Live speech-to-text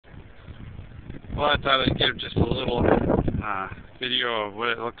Well, I thought I'd give just a little video of what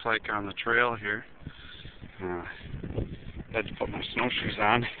it looks like on the trail here. Had to put my snowshoes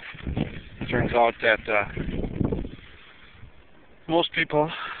on. Turns out that most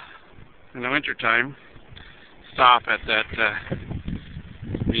people in the winter time stop at that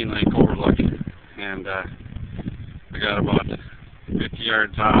Bean Lake overlook, and I got about 50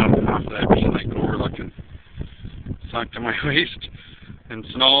 yards off that Bean Lake overlook and sunk to my waist in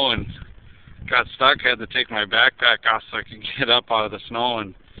snow and got stuck. Had to take my backpack off so I could get up out of the snow,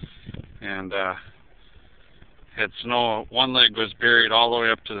 and had snow. One leg was buried all the way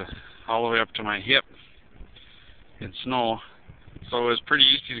up to my hip in snow. So it was pretty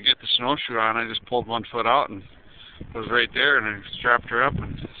easy to get the snowshoe on. I just pulled one foot out and it was right there, and I strapped her up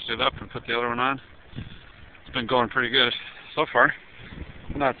and stood up and put the other one on. It's been going pretty good so far.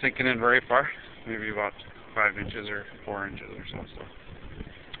 I'm not sinking in very far, maybe about 5 inches or 4 inches or so.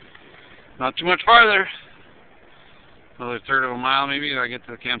 Not too much farther. Another third of a mile maybe, I get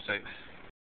to the campsite.